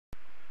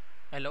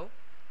Hello,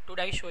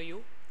 today I show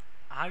you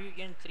how you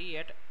can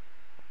create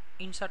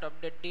insert,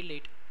 update,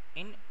 delete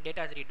in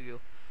datagridview.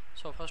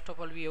 So first of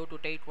all we have to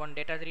take one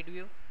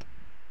datagridview.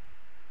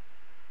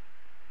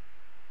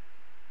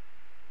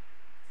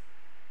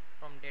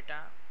 From data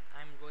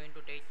I am going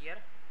to take here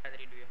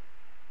datagridview.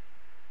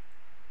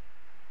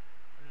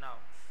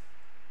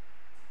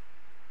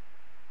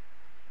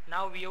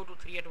 Now we have to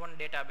create one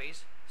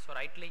database. So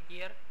right click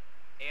here,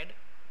 add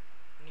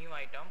new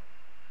item.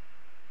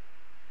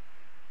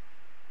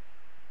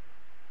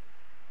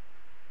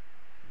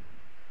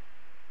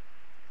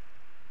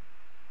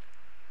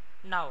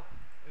 Now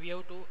we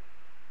have to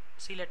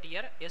select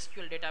here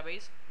SQL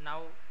database.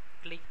 Now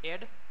click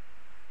add,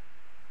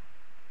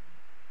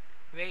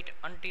 wait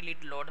until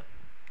it load.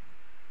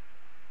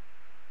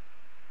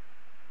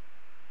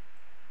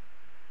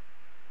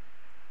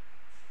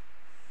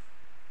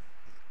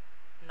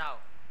 Now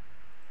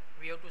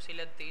we have to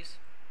select this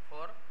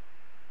for,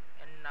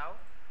 and now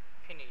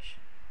finish.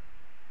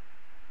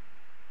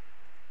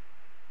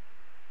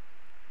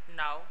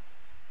 Now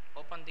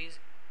open this.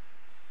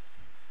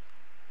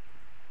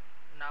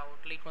 Now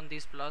click on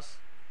this plus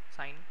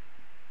sign.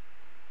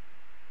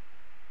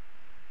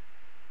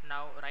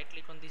 Now right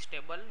click on this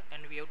table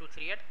and we have to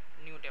create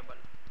new table.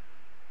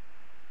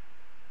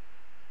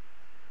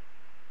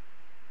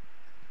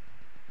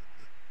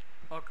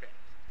 Okay,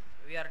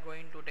 we are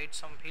going to take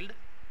some field.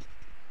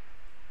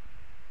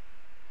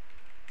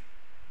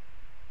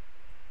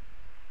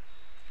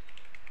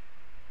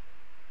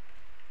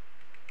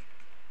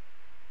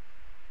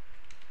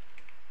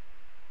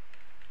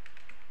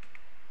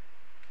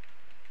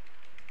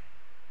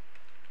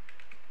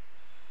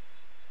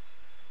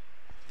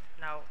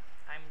 Now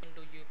I am going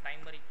to give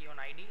primary key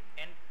on ID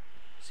and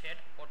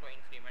set auto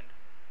increment.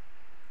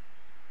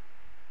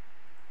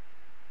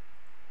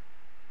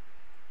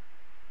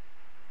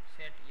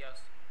 Set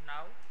yes.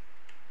 Now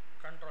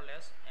control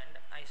S and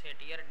I set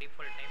here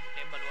default name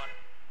table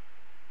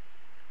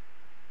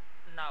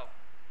 1. Now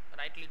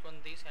right click on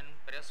this and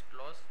press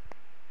close.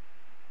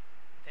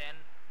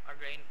 Then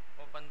again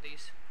open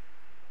this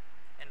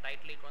and right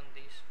click on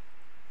this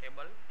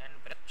table and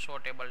press show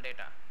table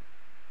data.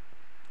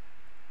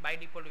 By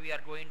default we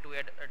are going to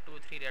add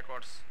 2-3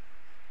 records.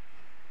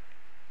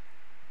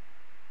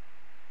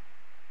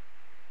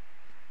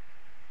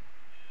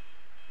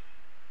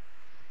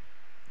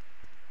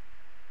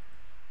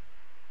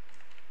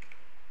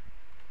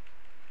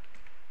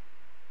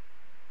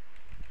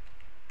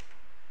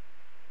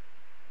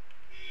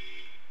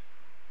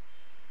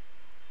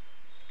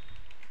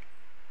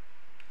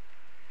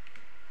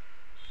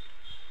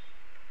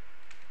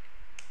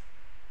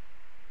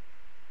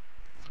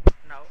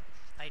 Now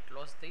I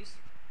close this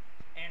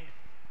and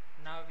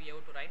now we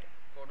have to write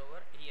code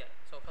over here.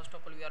 So first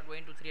of all we are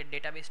going to create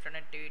database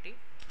connectivity.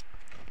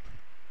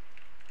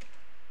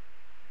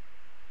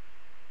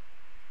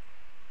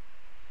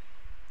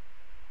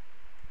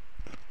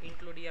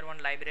 Include here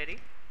one library.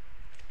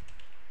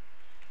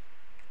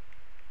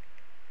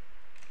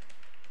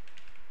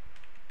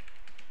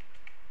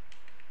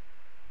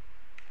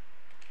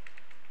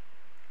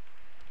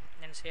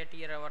 And set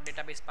here our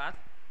database path.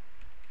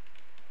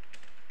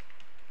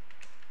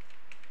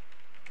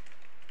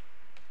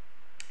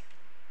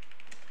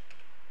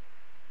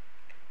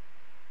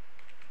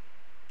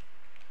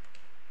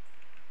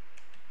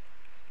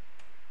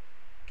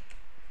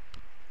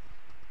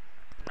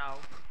 Now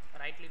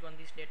right click on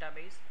this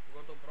database,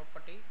 go to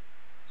property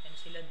and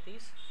select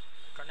this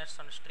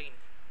connection string.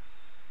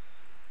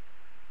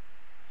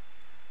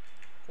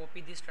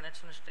 Copy this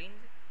connection string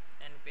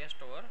and paste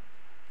over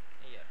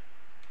here.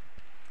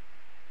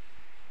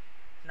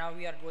 Now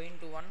we are going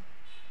to one,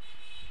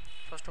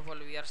 first of all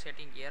we are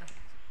setting here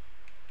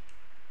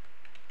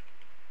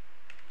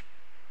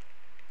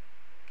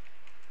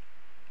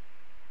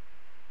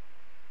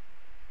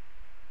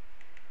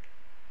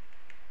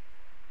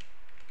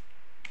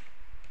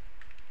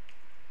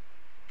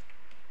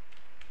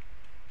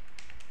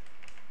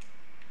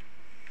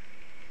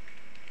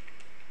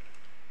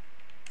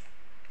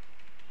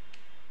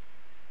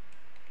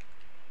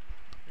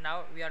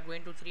now we are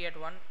going to create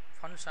one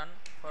function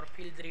for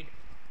field read.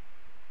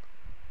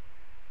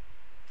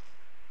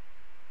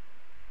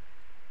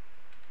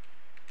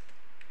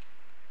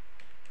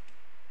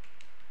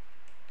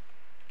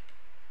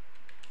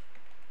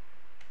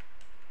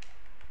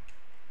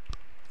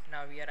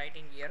 Now we are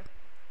writing here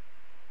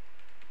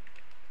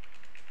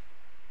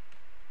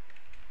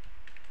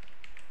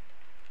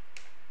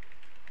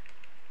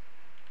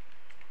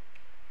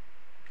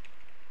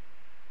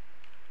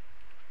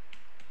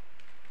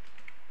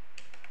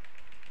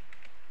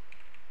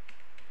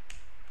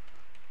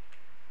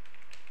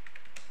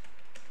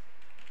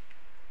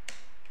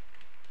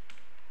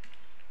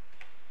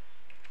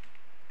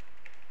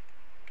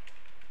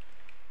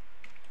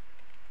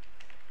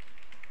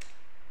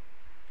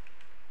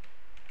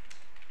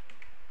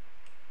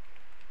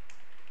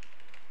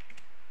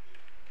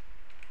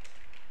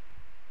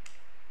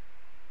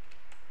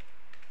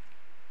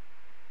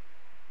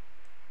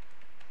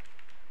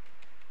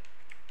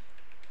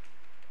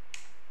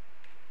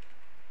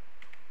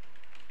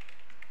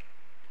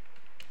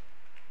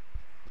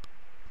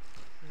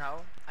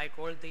Now I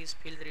call this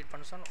field read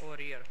function over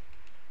here.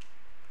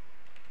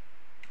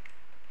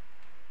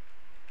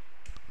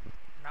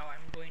 Now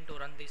I'm going to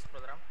run this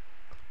program.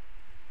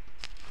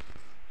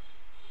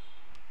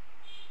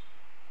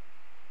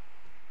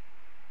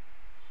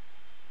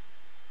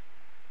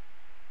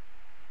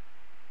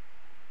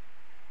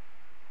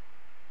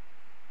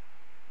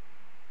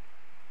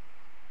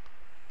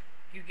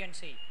 You can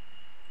see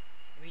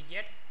we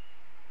get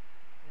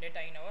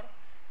data in our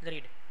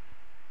read.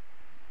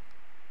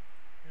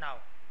 Now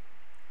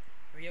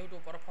we have to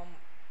perform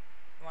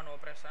one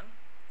operation.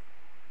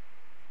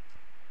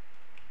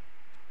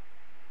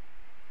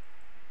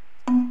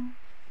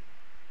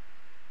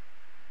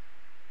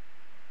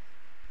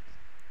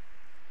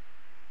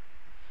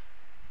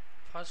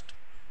 First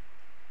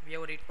we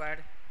have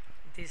required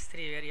these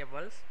three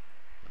variables,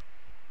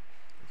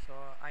 so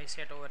I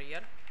set over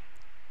here.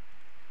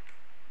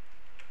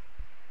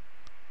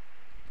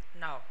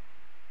 Now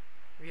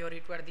we have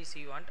required this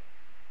event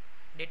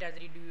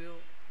datagridview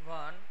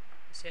 1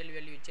 cell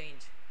value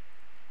change,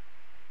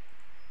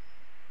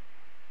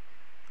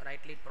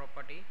 right click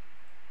property,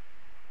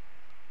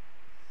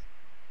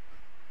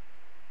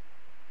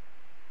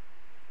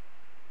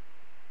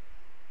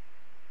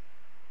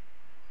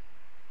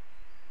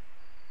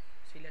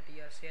 select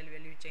here cell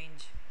value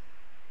change,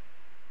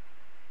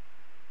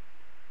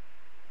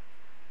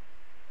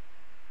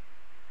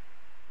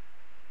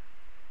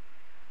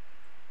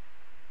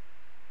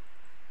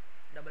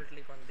 double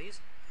click on this.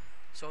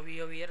 So we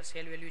have here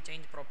cell value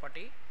change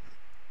property.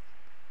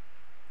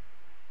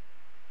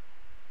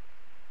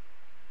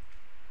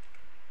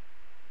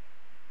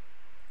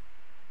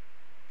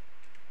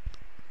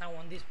 Now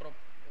on this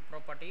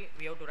property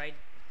we have to write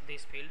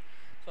this field.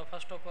 So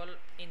first of all,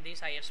 in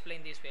this I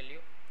explain this value.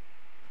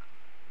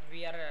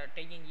 We are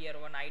taking here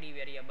one id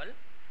variable,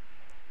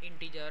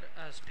 integer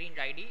string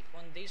id.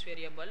 On this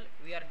variable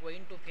we are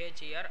going to fetch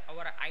here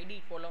our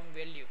id column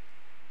value,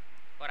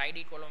 or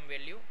id column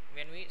value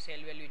when we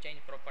cell value change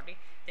property.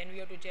 Then we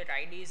have to check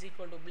id is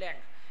equal to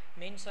blend,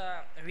 means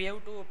we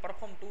have to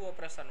perform two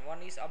operation.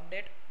 One is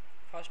update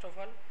first of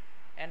all,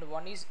 and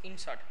one is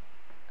insert.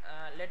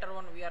 Later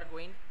on we are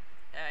going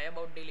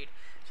about delete.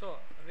 So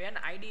when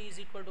id is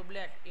equal to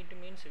blend, it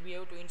means we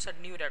have to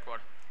insert new record.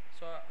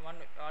 So one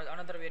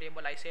another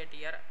variable I set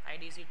here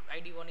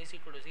id1 is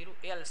equal to 0,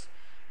 else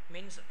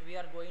means we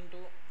are going to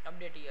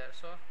update here.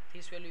 So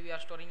this value we are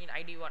storing in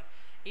id1.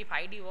 If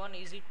id1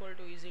 is equal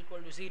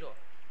to 0,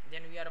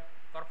 then we are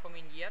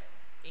performing here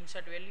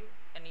insert value,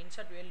 and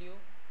insert value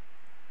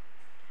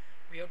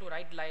we have to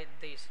write like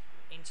this: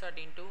 insert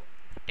into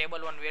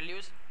table 1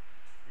 values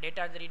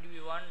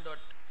datagridview1 dot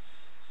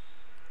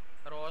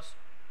rows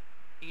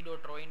e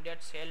dot row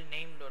index cell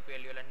name dot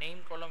value. The name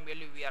column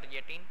value we are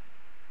getting,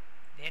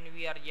 then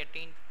we are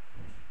getting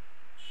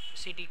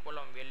city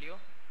column value,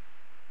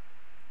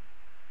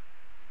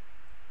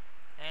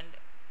 and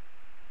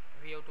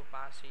we have to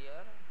pass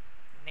here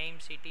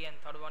name, city, and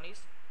third one is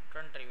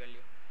country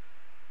value.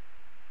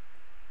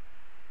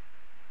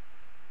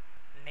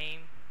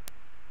 Name,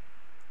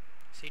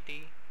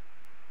 city,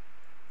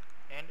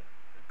 and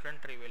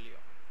country value.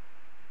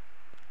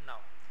 Now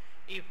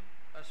if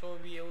so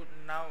we have,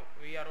 now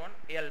we are on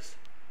else.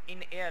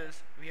 In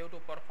else we have to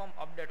perform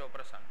update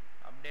operation.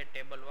 Update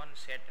table 1,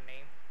 set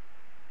name,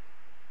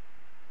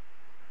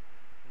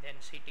 then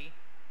city,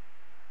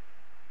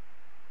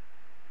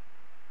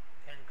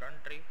 then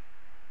country,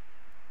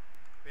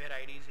 where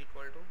id is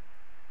equal to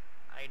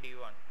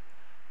id1.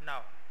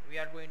 Now we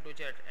are going to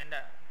check, and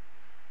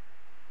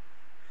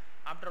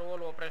after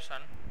all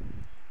operation,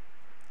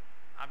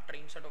 after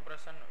insert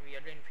operation we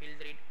again field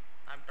read,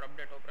 after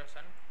update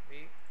operation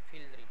we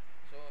field read.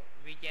 So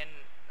we can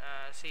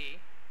see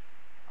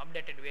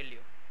updated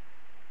value.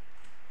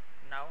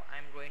 Now I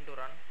am going to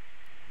run.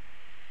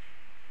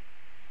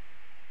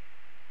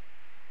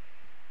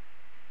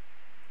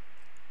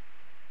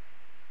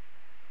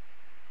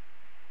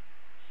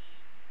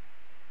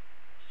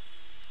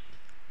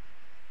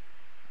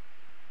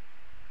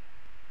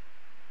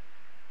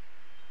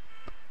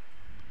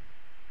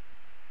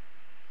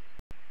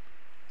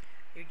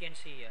 You can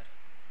see here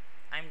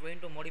I am going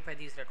to modify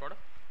this record.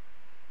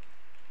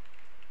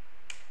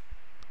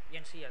 You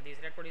can see here this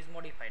record is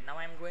modified. Now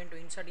I am going to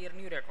insert here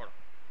new record.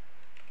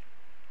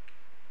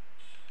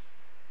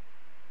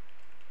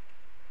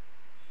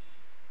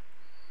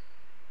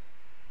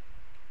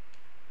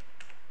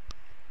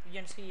 You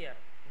can see here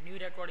new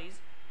record is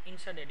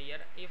inserted here.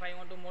 If I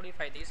want to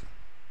modify this,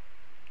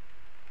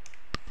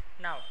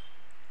 now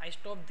I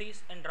stop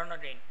this and run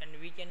again, and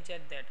we can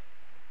check that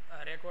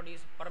record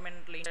is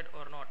permanently inserted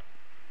or not.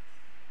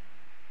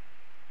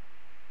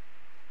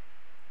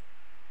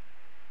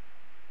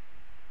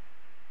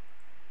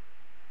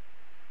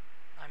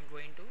 I am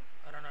going to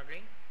run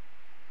again.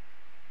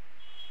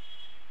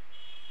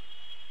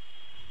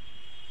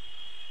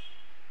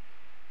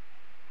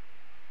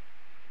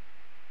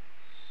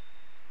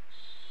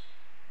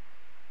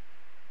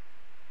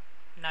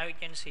 Now you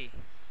can see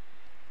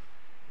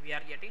we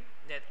are getting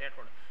that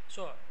record.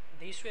 So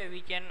this way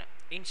we can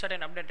insert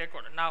and update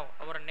record. Now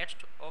our next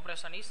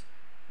operation is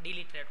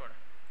delete record.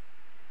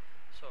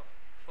 So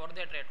for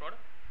that record,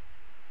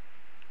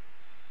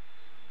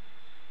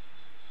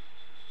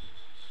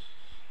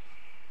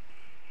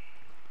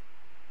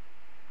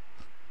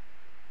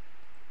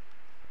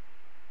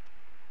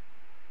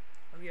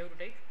 we have to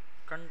take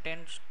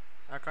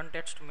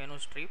context menu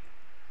strip.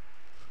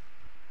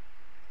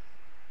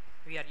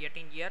 We are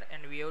getting here,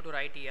 and we have to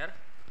write here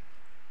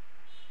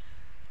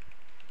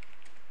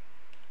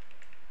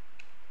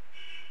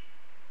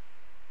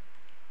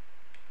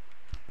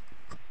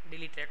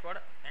delete record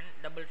and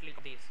double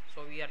click this.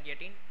 So we are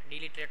getting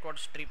delete record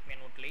strip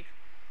menu click.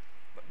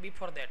 But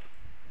before that,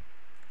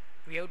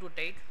 we have to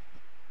take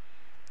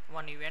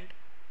one event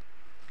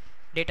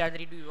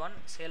datagridview one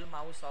cell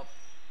mouse up.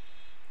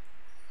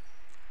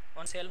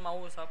 On cell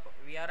mouse up,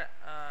 we are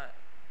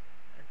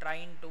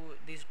trying to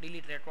this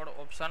delete record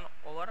option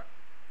over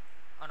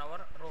on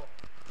our row.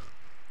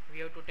 We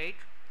have to take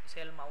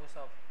cell mouse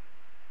up.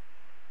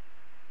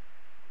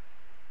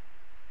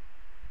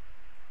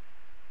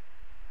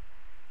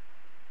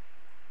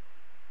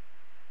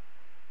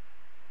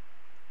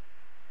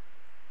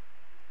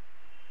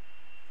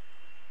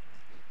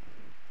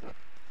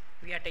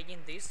 We are taking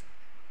this.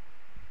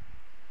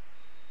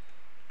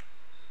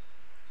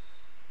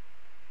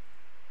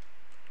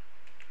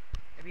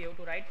 We have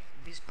to write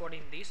this code in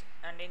this,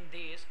 and in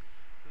this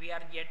we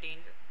are getting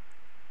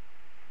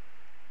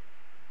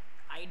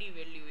id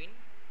value in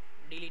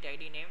delete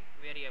id name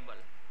variable.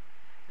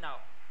 Now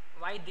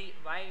why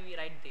we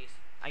write this,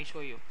 I show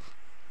you.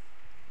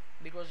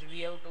 Because we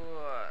have to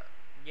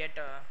get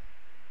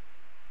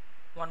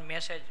one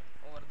message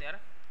over there,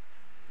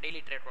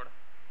 delete record.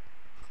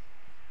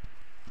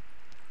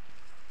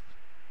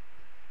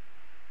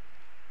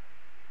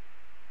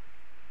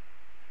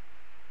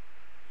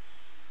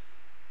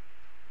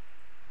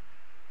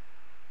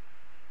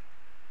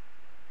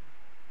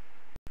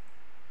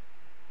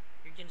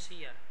 You can see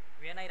here,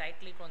 when I right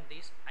click on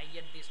this, I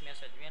get this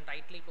message. When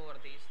right click over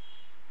this,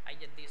 I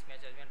get this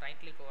message. When right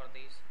click over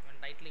this, when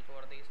right click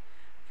over this.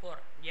 For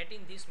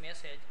getting this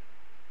message,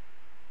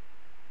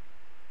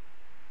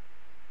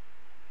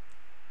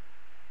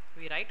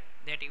 we write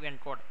that event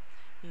code.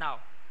 Now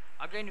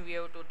again we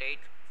have to take,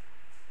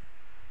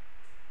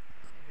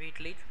 we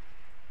click,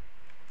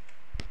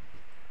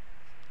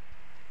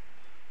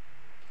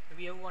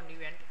 we have one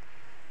event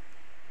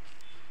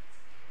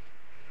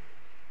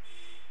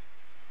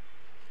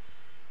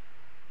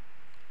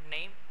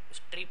name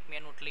strip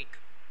menu click.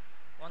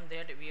 On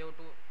that we have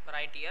to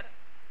write here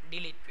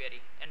delete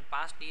query, and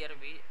past here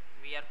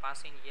we are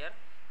passing here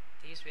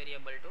this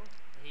variable to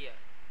here.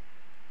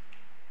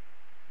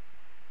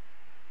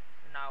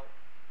 Now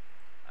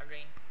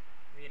again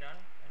we run,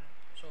 and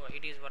so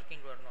it is working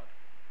or not.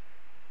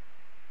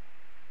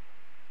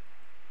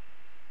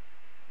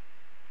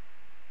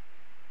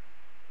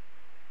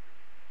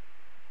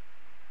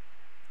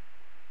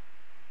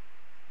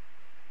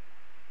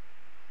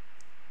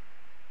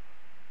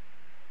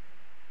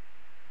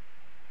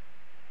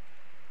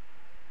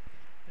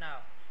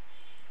 Now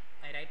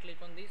I right click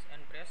on this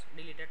and press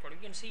delete record.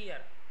 You can see here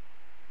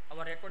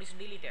our record is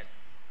deleted.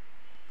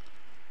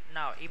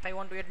 Now if I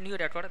want to add new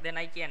record, then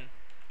I can.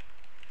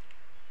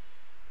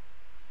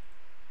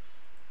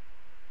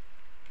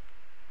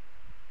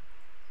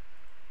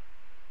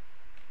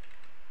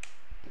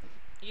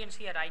 You can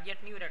see here I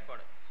get new record.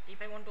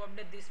 If I want to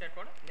update this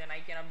record, then I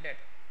can update.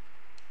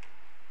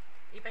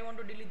 If I want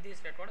to delete this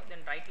record, then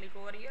right click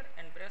over here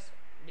and press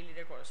delete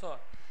record. So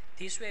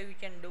this way we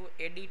can do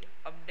edit,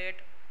 update,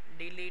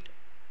 delete,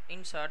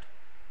 insert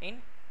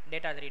in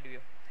datagridview.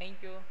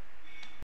 Thank you.